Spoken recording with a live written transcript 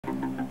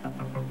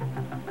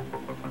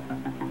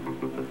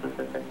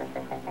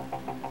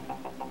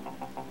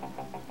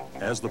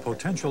As the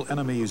potential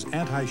enemy's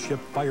anti-ship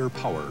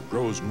firepower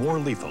grows more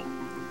lethal,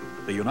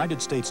 the United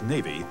States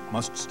Navy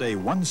must stay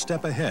one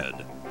step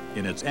ahead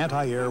in its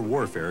anti-air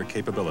warfare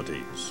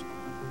capabilities.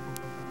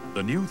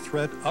 The new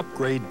Threat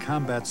Upgrade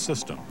Combat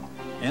System,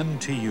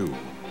 NTU,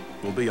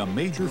 will be a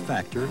major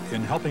factor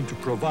in helping to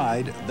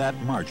provide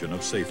that margin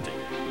of safety.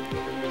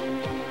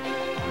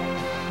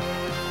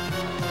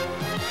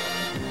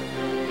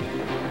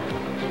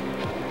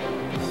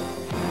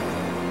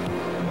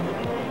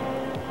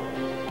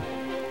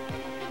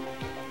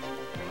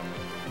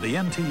 The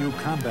NTU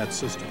combat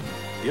system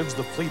gives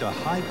the fleet a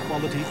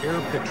high-quality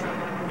air picture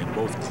in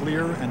both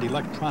clear and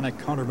electronic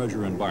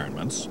countermeasure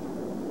environments,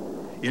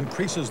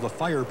 increases the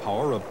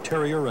firepower of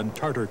Terrier and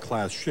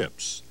Tartar-class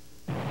ships,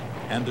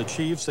 and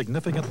achieves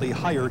significantly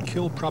higher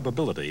kill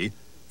probability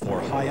for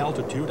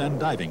high-altitude and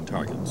diving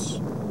targets.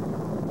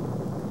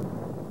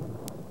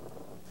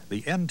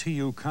 The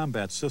NTU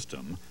combat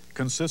system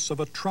consists of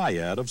a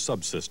triad of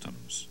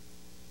subsystems: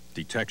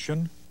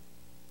 detection,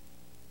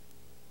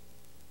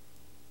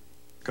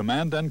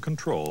 command and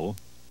control,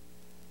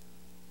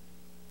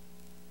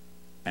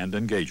 and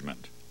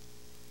engagement.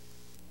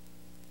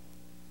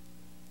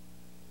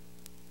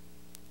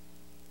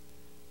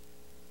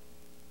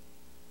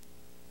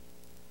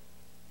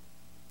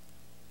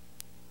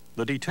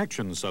 The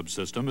detection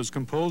subsystem is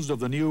composed of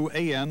the new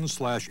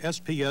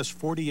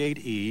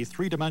AN/SPS-48E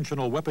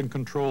three-dimensional weapon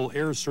control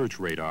air search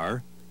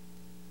radar,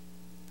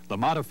 the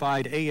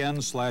modified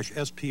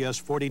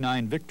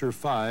AN/SPS-49 Victor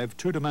 5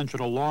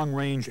 two-dimensional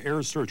long-range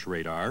air search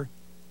radar,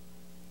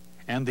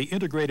 and the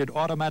integrated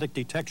automatic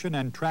detection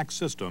and track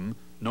system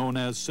known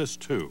as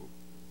SIS-2.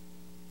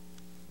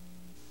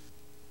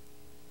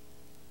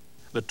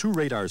 The two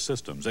radar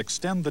systems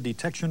extend the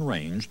detection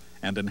range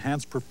and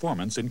enhance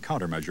performance in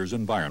countermeasures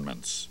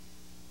environments.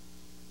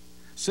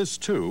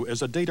 SIS-2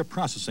 is a data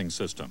processing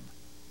system.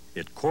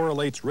 It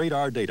correlates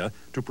radar data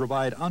to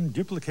provide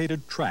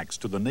unduplicated tracks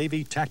to the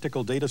Navy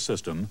Tactical Data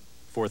System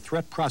for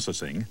threat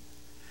processing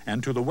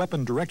and to the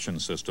Weapon Direction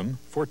System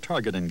for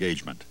target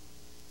engagement.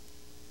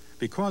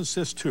 Because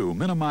SIS-2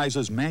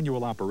 minimizes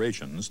manual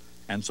operations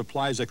and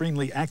supplies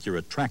extremely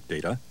accurate track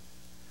data,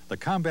 the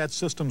combat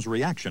system's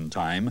reaction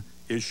time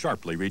is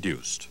sharply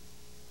reduced.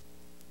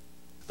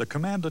 The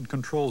command and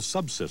control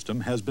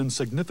subsystem has been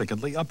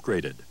significantly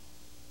upgraded.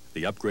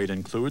 The upgrade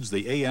includes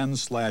the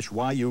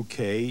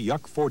AN/YUK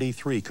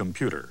YUK-43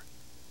 computer.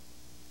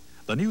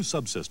 The new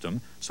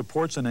subsystem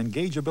supports an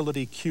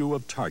engageability queue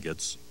of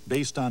targets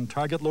based on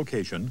target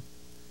location,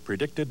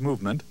 predicted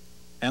movement,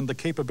 and the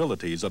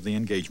capabilities of the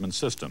engagement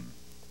system.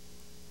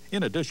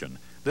 In addition,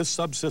 this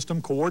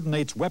subsystem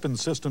coordinates weapon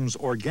systems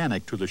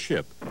organic to the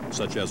ship,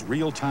 such as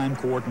real-time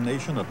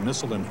coordination of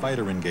missile and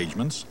fighter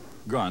engagements,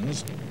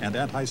 guns, and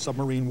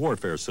anti-submarine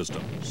warfare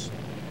systems.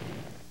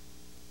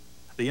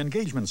 The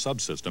engagement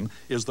subsystem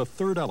is the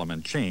third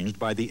element changed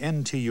by the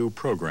NTU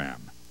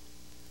program.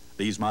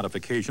 These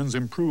modifications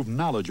improve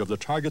knowledge of the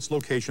target's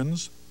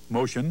locations,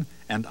 motion,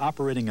 and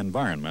operating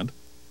environment,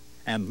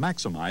 and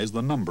maximize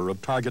the number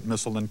of target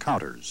missile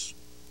encounters.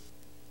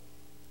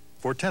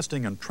 For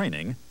testing and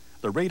training,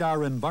 the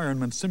Radar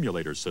Environment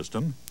Simulator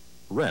System,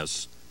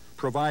 RES,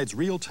 provides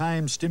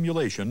real-time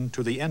stimulation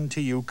to the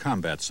NTU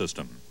combat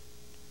system.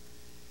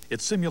 It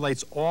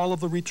simulates all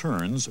of the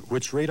returns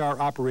which radar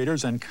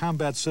operators and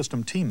combat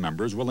system team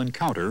members will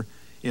encounter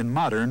in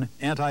modern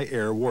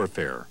anti-air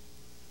warfare.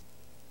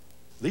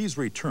 These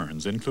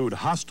returns include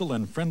hostile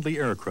and friendly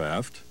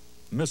aircraft,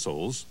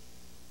 missiles,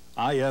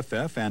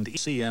 IFF and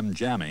ECM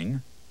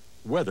jamming,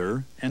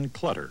 weather, and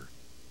clutter.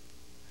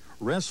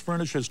 RES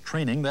furnishes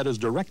training that is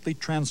directly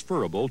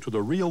transferable to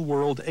the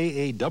real-world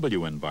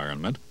AAW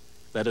environment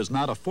that is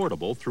not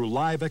affordable through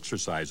live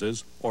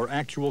exercises or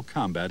actual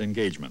combat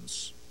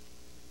engagements.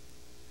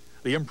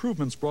 The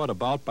improvements brought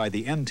about by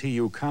the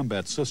NTU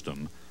combat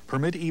system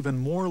permit even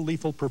more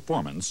lethal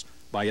performance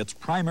by its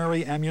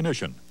primary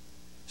ammunition,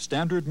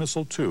 Standard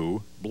Missile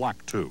 2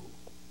 Block 2.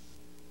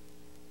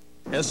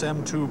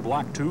 SM-2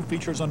 Block 2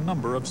 features a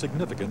number of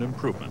significant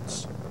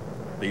improvements.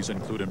 These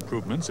include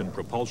improvements in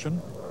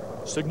propulsion,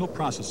 signal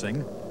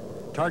processing,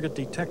 target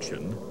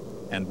detection,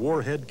 and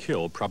warhead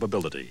kill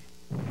probability.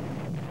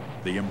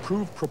 The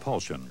improved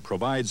propulsion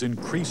provides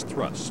increased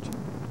thrust.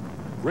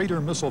 Greater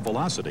missile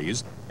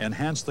velocities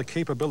enhance the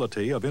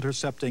capability of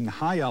intercepting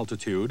high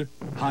altitude,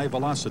 high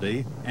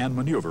velocity, and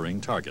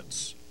maneuvering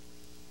targets.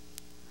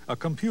 A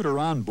computer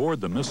on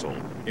board the missile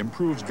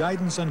improves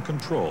guidance and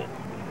control,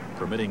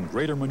 permitting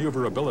greater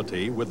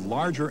maneuverability with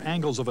larger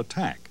angles of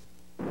attack.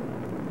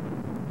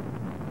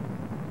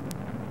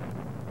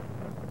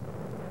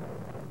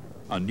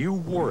 A new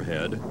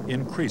warhead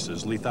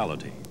increases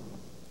lethality.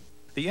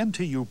 The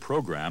NTU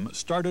program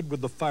started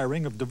with the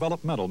firing of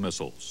developmental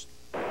missiles.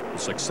 The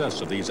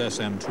success of these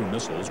SM-2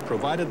 missiles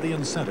provided the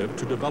incentive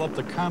to develop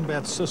the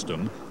combat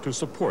system to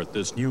support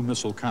this new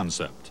missile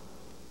concept.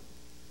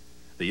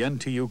 The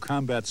NTU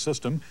combat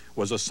system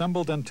was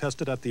assembled and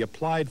tested at the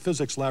Applied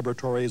Physics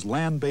Laboratory's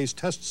land-based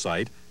test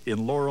site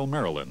in Laurel,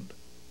 Maryland.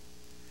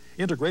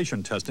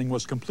 Integration testing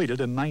was completed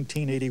in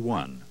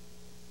 1981.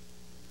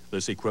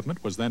 This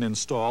equipment was then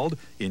installed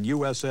in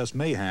USS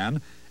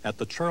MAHAN at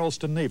the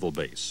Charleston Naval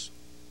Base.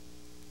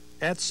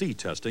 At-sea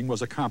testing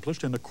was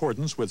accomplished in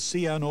accordance with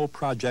CNO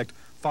Project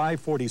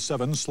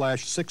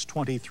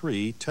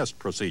 547/623 test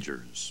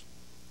procedures.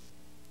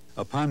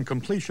 Upon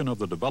completion of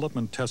the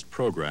development test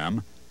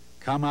program,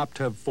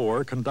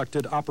 COMOPTEV-4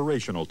 conducted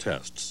operational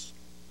tests.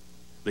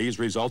 These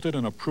resulted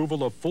in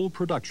approval of full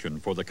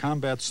production for the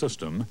combat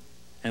system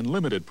and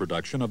limited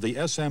production of the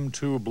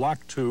SM-2 Block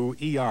II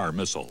ER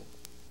missile.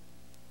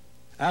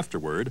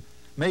 Afterward,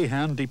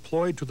 MAHAN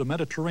deployed to the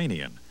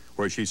Mediterranean,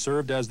 where she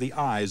served as the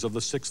eyes of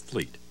the 6th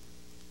Fleet.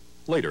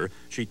 Later,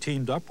 she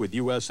teamed up with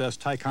USS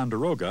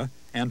Ticonderoga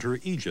and her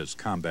Aegis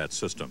combat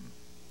system.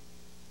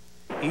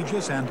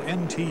 Aegis and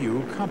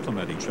NTU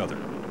complement each other.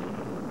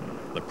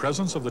 The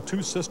presence of the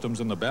two systems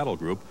in the battle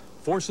group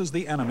forces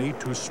the enemy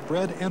to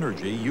spread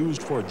energy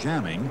used for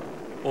jamming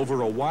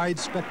over a wide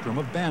spectrum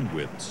of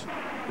bandwidths,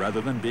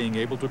 rather than being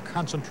able to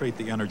concentrate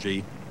the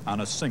energy on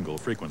a single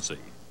frequency.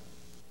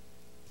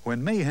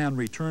 When MAHAN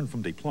returned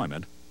from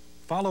deployment,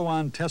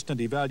 follow-on test and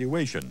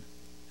evaluation,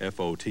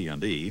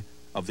 FOT&E,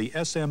 of the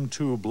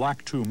SM-2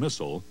 Block II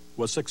missile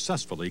was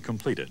successfully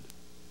completed.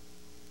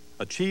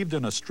 Achieved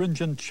in a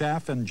stringent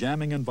chaff and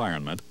jamming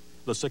environment,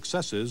 the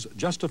successes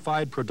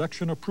justified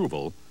production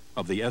approval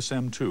of the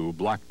SM-2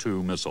 Block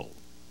II missile.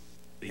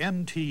 The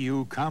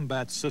NTU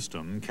combat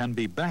system can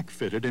be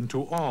backfitted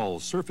into all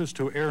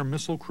surface-to-air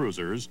missile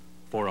cruisers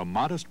for a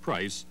modest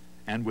price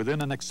and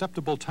within an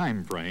acceptable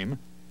time frame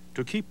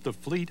to keep the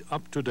fleet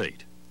up to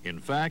date. In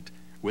fact,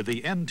 with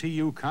the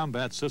NTU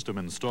combat system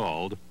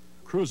installed,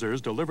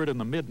 cruisers delivered in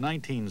the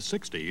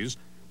mid-1960s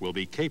will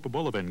be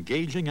capable of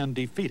engaging and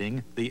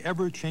defeating the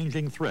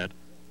ever-changing threat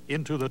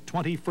into the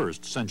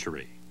 21st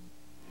century.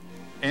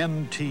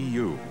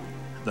 NTU,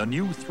 the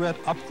new threat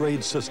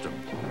upgrade system,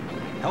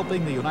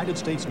 helping the United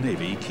States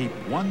Navy keep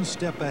one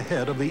step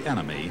ahead of the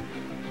enemy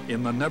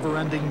in the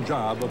never-ending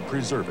job of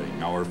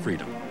preserving our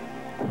freedom.